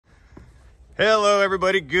Hello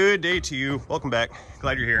everybody, good day to you. Welcome back,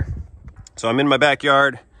 glad you're here. So I'm in my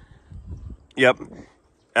backyard, at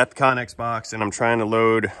the Connex box, and I'm trying to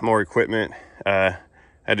load more equipment. I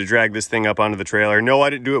had to drag this thing up onto the trailer. No,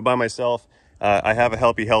 I didn't do it by myself. I have a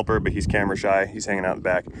helpy helper, but he's camera shy. He's hanging out in the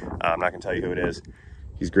back. I'm not gonna tell you who it is.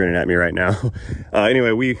 He's grinning at me right now.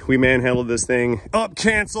 Anyway, we manhandled this thing. Oh,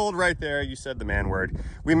 canceled right there. You said the man word.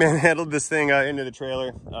 We manhandled this thing into the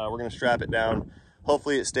trailer. We're gonna strap it down.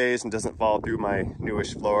 Hopefully it stays and doesn't fall through my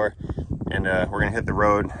newish floor. And we're gonna hit the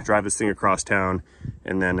road, drive this thing across town,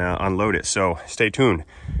 and then unload it. So stay tuned.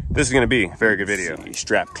 This is gonna be a very good video.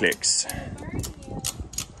 Strap clicks.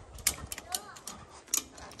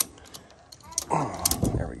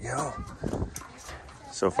 There we go.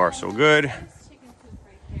 So far, so good.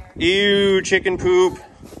 Ew, chicken poop.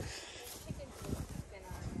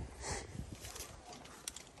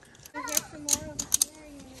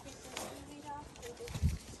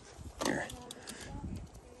 Here.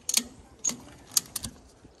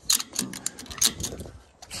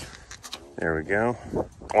 There we go.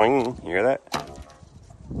 Boing. You hear that?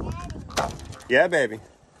 Daddy. Yeah, baby.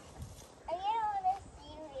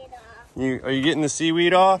 Are you getting the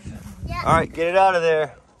seaweed off? Yeah. All right, get it out of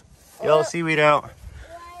there. Get all the seaweed out. What?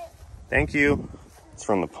 Thank you. It's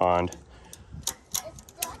from the pond. It's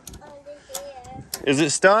stuck under here. Is it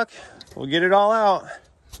stuck? We'll get it all out.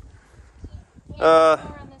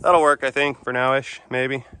 That'll work, I think, for now-ish,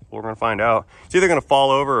 maybe. We're gonna find out. It's either gonna fall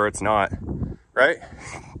over or it's not, right?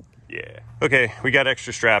 Yeah. Okay, we got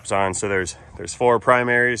extra straps on. So there's 4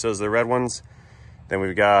 primaries, those are the red ones. Then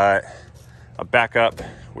we've got a backup,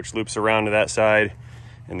 which loops around to that side,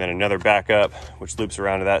 and then another backup, which loops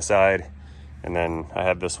around to that side. And then I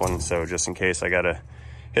have this one, so just in case I gotta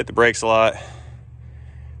hit the brakes a lot,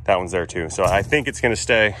 that one's there too. So I think it's gonna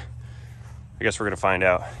stay. I guess we're gonna find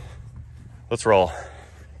out. Let's roll.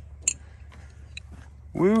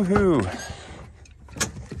 Woohoo.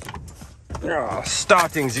 Oh,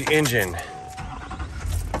 starting the engine.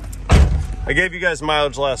 I gave you guys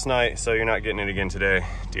mileage last night, so you're not getting it again today.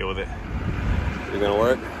 Deal with it. Is it gonna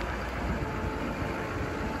work?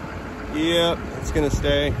 Yep, it's gonna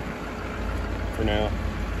stay for now.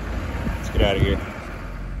 Let's get out of here.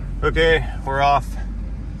 Okay, we're off,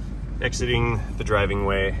 exiting the driving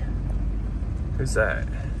way. Who's that?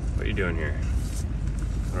 What are you doing here?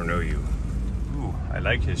 I don't know you. Ooh, I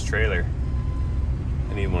like his trailer.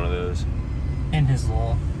 I need one of those. And his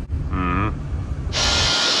law.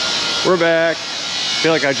 We're back. I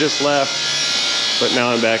feel like I just left, but now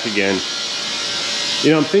I'm back again.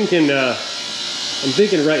 You know, I'm thinking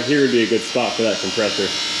right here would be a good spot for that compressor,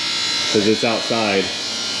 because it's outside.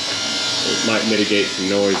 It might mitigate some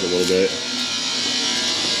noise a little bit.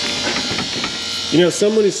 You know,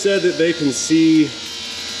 somebody said that they can see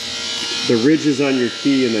the ridges on your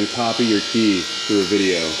key and then copy your key through a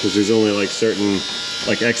video, because there's only like certain,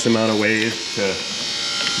 like X amount of ways to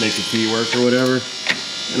make the key work or whatever.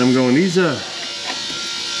 And I'm going, that's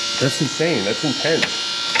insane, that's intense.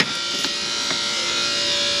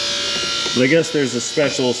 But I guess there's a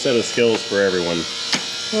special set of skills for everyone.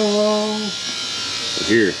 Oh. So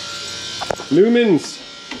here, lumens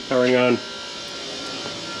powering on.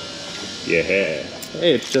 Yeah, hey,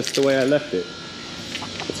 it's just the way I left it.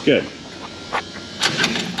 That's good.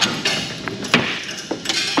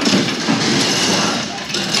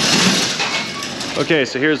 Okay,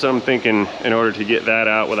 so here's what I'm thinking in order to get that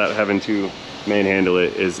out without having to manhandle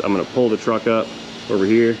it is I'm gonna pull the truck up over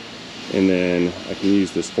here, and then I can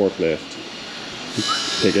use this forklift.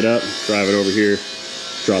 Pick it up, drive it over here,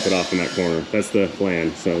 drop it off in that corner. That's the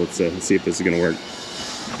plan. So let's see if this is gonna work.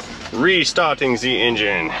 Restarting the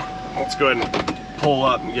engine. Let's go ahead and pull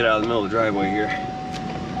up and get out of the middle of the driveway here.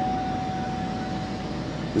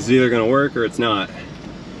 This is either gonna work or it's not.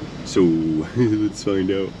 So let's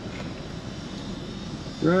find out.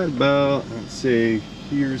 Right about, let's say,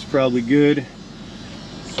 here's probably good.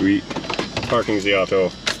 Sweet. Parking's the auto.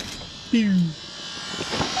 All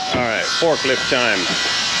right, forklift time.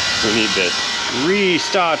 We need this.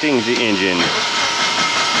 Restarting the engine.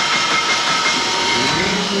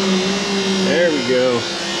 There we go.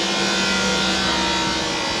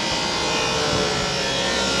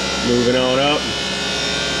 Moving on up.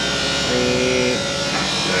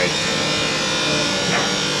 Nice.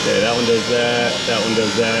 Okay, that one does that one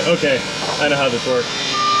does that. Okay, I know how this works.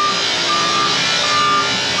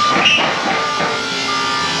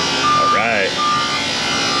 All right.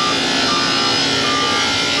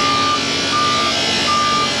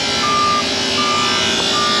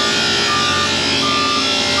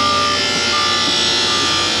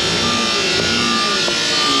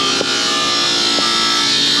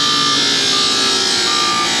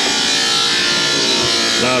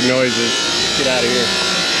 loud noises. Let's get out of here.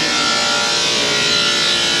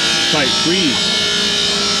 Might freeze.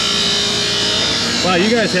 Wow, you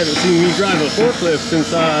guys haven't seen me drive a forklift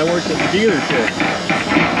since I worked at the dealership.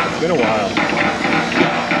 It's been a while.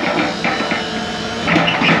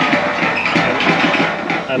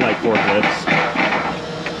 I like forklifts.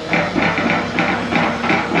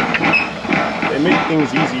 They make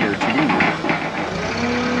things easier to do.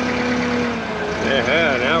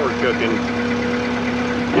 Yeah, now we're cooking.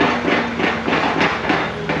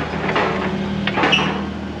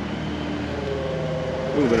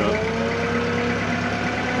 Moving up.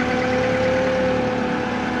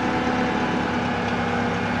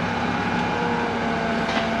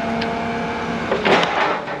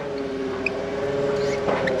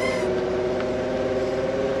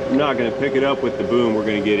 I'm not going to pick it up with the boom. We're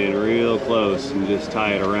going to get in real close and just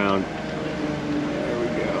tie it around. There we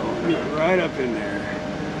go. Right up in there.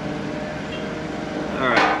 All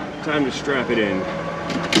right, time to strap it in.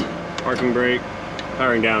 Parking brake,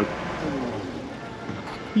 powering down.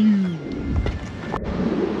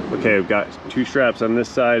 Okay, we've got 2 straps on this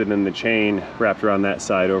side and then the chain wrapped around that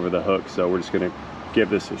side over the hook. So we're just gonna give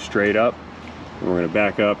this a straight up and we're gonna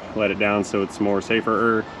back up, let it down so it's more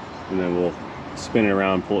safer, and then we'll spin it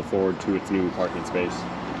around, pull it forward to its new parking space.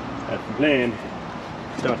 That's the plan.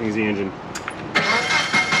 Starting the engine.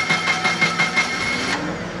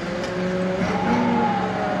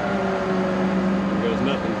 There goes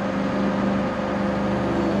nothing.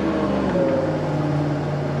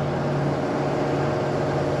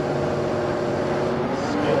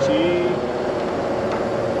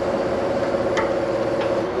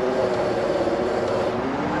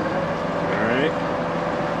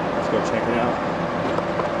 Go check it out.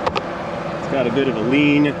 It's got a bit of a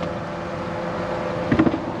lean,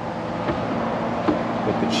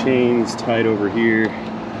 but the chain's tied over here.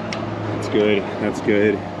 That's good. That's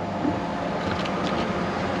good.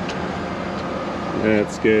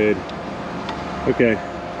 That's good. Okay.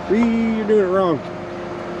 You're doing it wrong.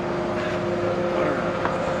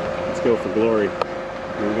 Let's go for glory.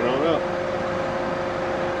 Moving on up.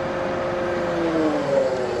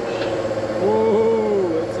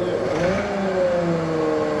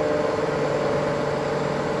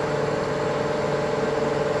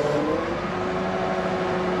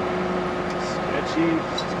 Sketchy.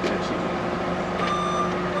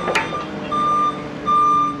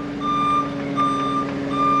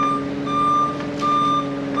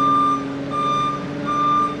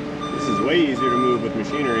 This is way easier to move with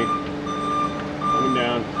machinery. Coming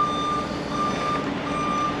down.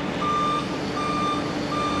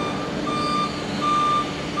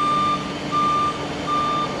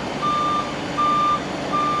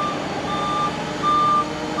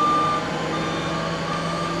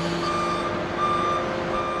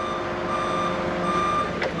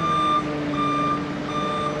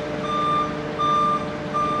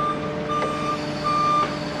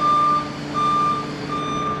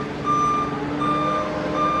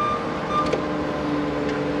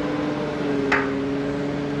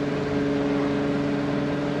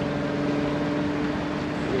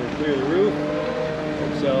 Clear the roof.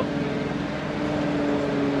 Hope so.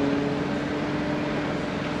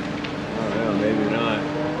 I don't know, maybe not.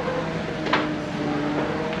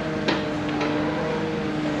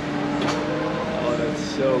 Oh, that's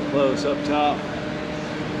so close up top.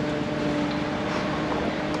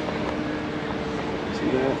 See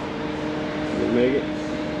that? Did it make it?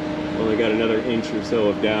 Only got another inch or so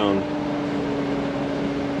of down.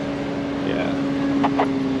 Yeah.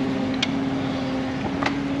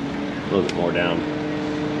 A little bit more down,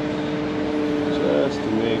 just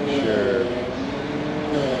to make sure.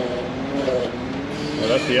 Oh,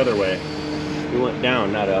 that's the other way. We went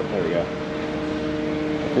down, not up. There we go. I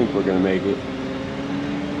think we're gonna make it.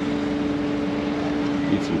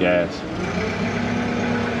 Need some gas.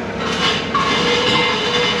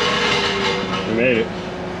 We made it.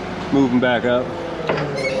 Moving back up.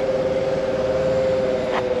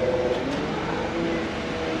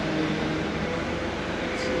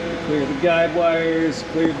 Cleared the guide wires,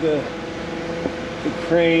 cleared the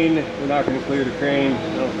crane. We're not going to clear the crane,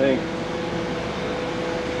 I don't think.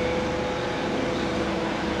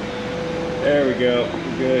 There we go,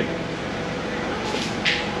 we're good.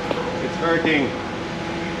 It's working.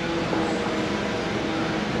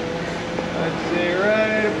 I'd say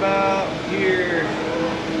right about here.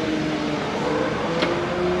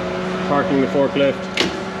 Parking the forklift,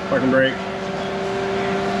 parking brake.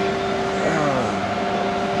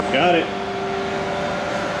 Got it.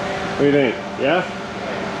 What do you think? Yeah?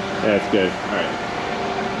 That's good. Alright.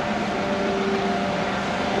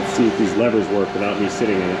 Let's see if these levers work without me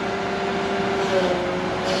sitting in it.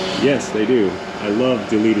 Yes, they do. I love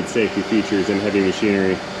deleted safety features in heavy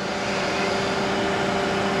machinery.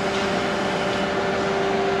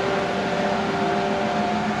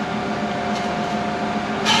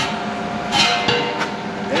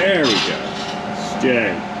 There we go.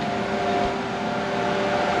 Stay.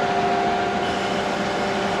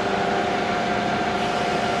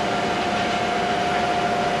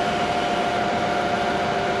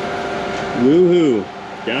 Woohoo!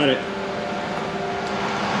 Got it.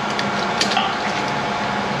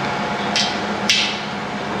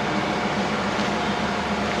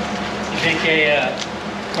 You think a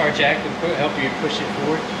car jack would help you push it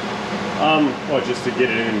forward? Well, just to get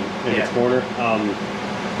it in its corner.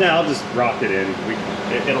 Yeah, I'll just rock it in.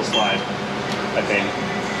 It'll slide, I think.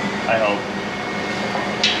 I hope.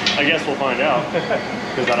 I guess we'll find out,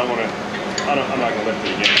 because I don't want to. I'm not gonna lift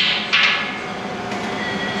it again.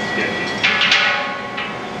 Sketchy.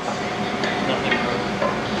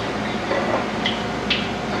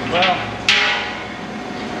 Well,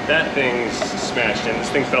 that thing's smashed in. This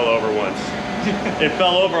thing fell over once. It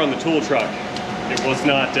fell over on the tool truck. It was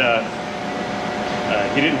not.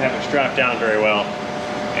 He didn't have it strapped down very well,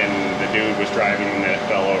 and the dude was driving and it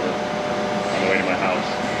fell over on the way to my house.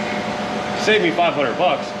 Saved me $500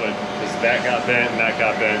 bucks, but because that got bent and that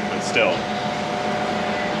got bent, but still,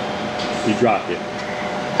 he dropped it.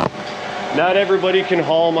 Not everybody can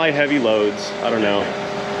haul my heavy loads. I don't know.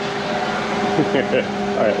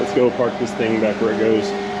 All right, let's go park this thing back where it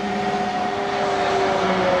goes.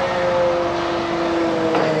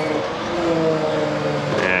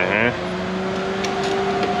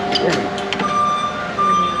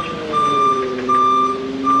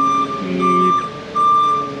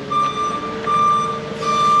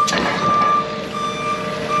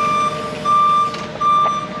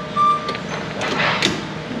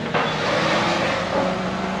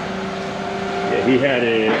 He had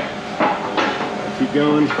a, keep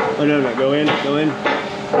going, oh no, no, go in,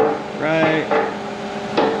 right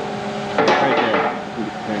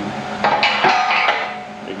there.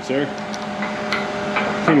 Thank you, sir.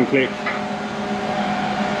 Pin click.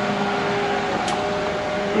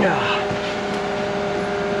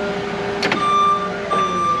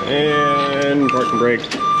 And park and brake.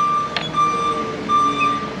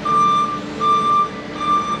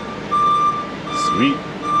 Sweet.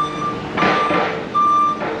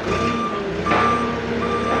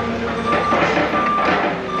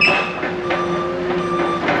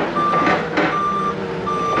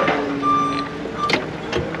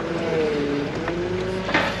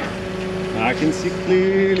 I can see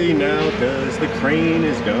clearly now because the crane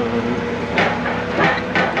is gone.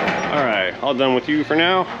 All right, all done with you for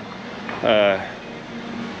now.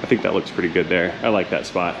 I think that looks pretty good there. I like that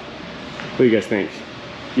spot. What do you guys think?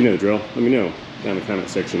 You know the drill. Let me know down in the comment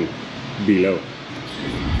section below.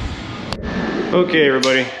 Okay,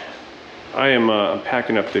 everybody. I am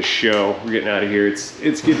packing up this show. We're getting out of here.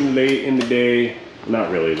 It's getting late in the day.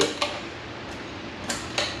 Not really, but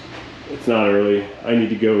it's not early. I need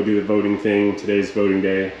to go do the voting thing. Today's voting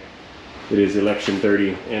day. It is election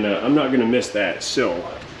 30, and I'm not gonna miss that. So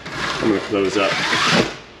I'm gonna close up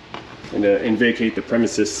and vacate the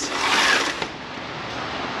premises.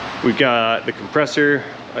 We got the compressor.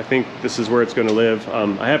 I think this is where it's gonna live.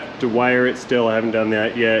 I have to wire it still. I haven't done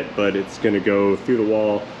that yet, but it's gonna go through the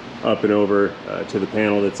wall, up and over to the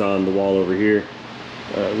panel that's on the wall over here.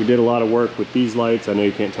 We did a lot of work with these lights. I know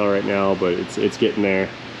you can't tell right now, but it's getting there.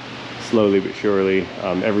 Slowly but surely.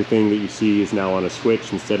 Everything that you see is now on a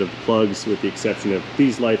switch instead of the plugs, with the exception of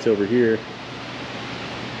these lights over here.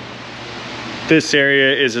 This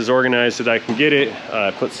area is as organized as I can get it.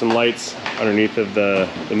 I put some lights underneath of the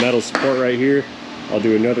metal support right here. I'll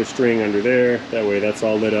do another string under there. That way that's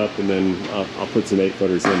all lit up, and then I'll put some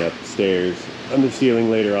 8-footers in upstairs under ceiling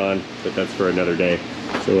later on, but that's for another day.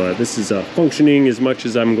 So this is functioning as much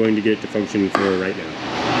as I'm going to get to function for right now.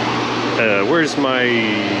 Where's my,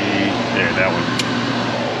 there, that one.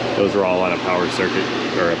 Those are all on a power circuit,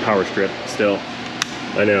 or a power strip still.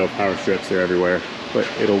 I know power strips are everywhere, but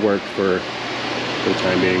it'll work for the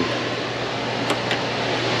time being.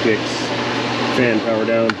 Kicks, fan power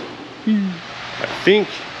down. I think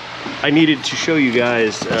I needed to show you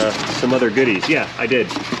guys some other goodies. Yeah, I did.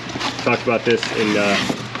 Talked about this in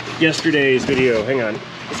yesterday's video. Hang on,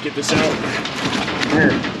 let's get this out.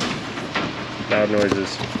 Here. Loud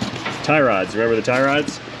noises. Tie rods, remember the tie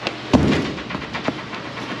rods?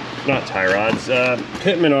 Not tie rods,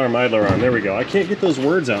 Pitman arm, idler arm, there we go. I can't get those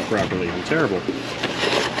words out properly, I'm terrible.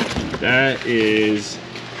 That's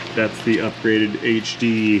the upgraded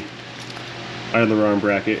HD idler arm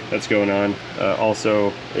bracket that's going on.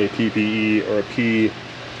 Also a PPE or a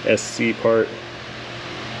PSC part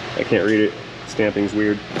I can't read it. Stamping's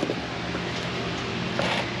weird.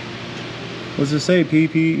 What does it say?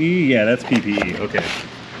 PPE? Yeah, that's PPE. Okay.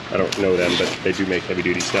 I don't know them, but they do make heavy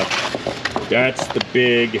duty stuff. That's the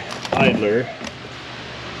big idler.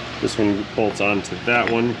 This one bolts onto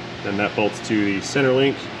that one, then that bolts to the center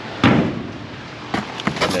link.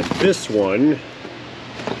 And then this one,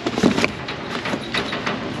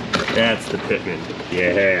 that's the pitman.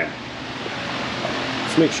 Yeah.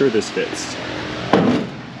 Let's make sure this fits.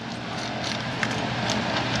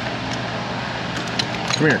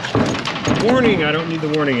 Come here. Warning, I don't need the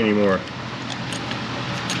warning anymore.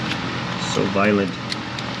 So violent.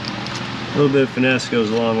 A little bit of finesse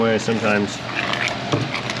goes a long way sometimes.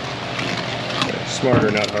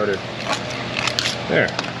 Smarter, not harder. There.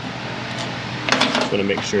 Just want to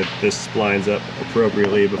make sure that this lines up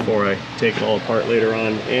appropriately before I take it all apart later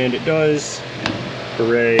on. And it does.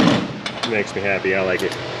 Hooray. It makes me happy. I like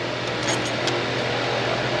it.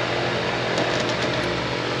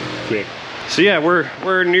 Quick. So yeah,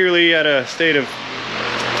 we're nearly at a state of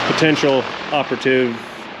potential operative.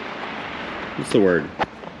 What's the word?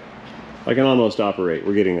 I can almost operate.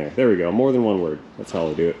 We're getting there. There we go. More than one word. That's how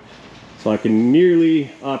I do it. So I can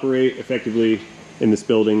nearly operate effectively in this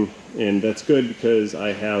building, and that's good because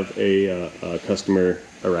I have a customer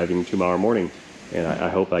arriving tomorrow morning, and I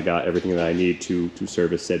hope I got everything that I need to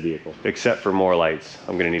service said vehicle. Except for more lights.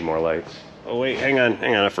 I'm gonna need more lights. Oh wait, hang on,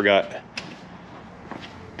 I forgot.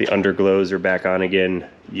 The underglows are back on again.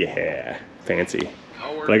 Yeah, fancy.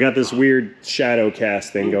 But I got this weird shadow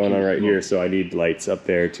cast thing going on right here, so I need lights up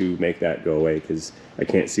there to make that go away because I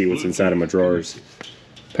can't see what's inside of my drawers.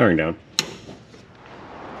 Powering down.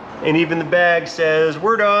 And even the bag says,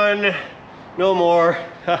 we're done, no more.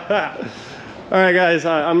 All right guys,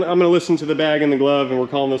 I'm gonna listen to the bag and the glove and we're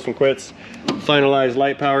calling this one quits. Finalized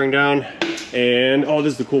light powering down. And, oh,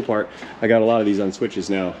 this is the cool part. I got a lot of these on switches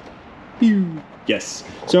now. Pew. Yes.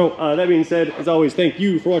 So that being said, as always, thank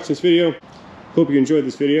you for watching this video. Hope you enjoyed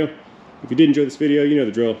this video. If you did enjoy this video, you know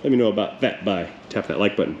the drill. Let me know about that by tapping that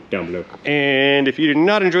like button down below. And if you did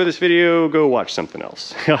not enjoy this video, go watch something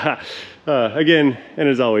else. Again, and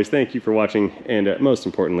as always, thank you for watching. And most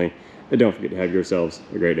importantly, don't forget to have yourselves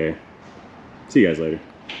a great day. See you guys later.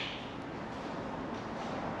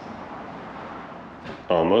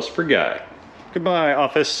 Almost forgot. Goodbye,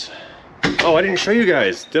 office. Oh, I didn't show you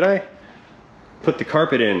guys, did I? Put the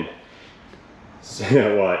carpet in.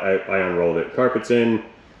 Well, I unrolled it. Carpet's in.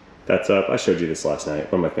 That's up. I showed you this last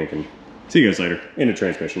night. What am I thinking? See you guys later. In a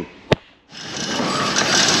transmission.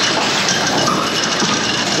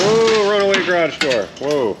 Whoa, runaway garage door.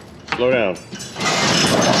 Whoa, slow down.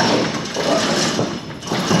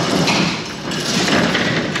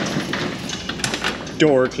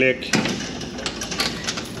 Door click.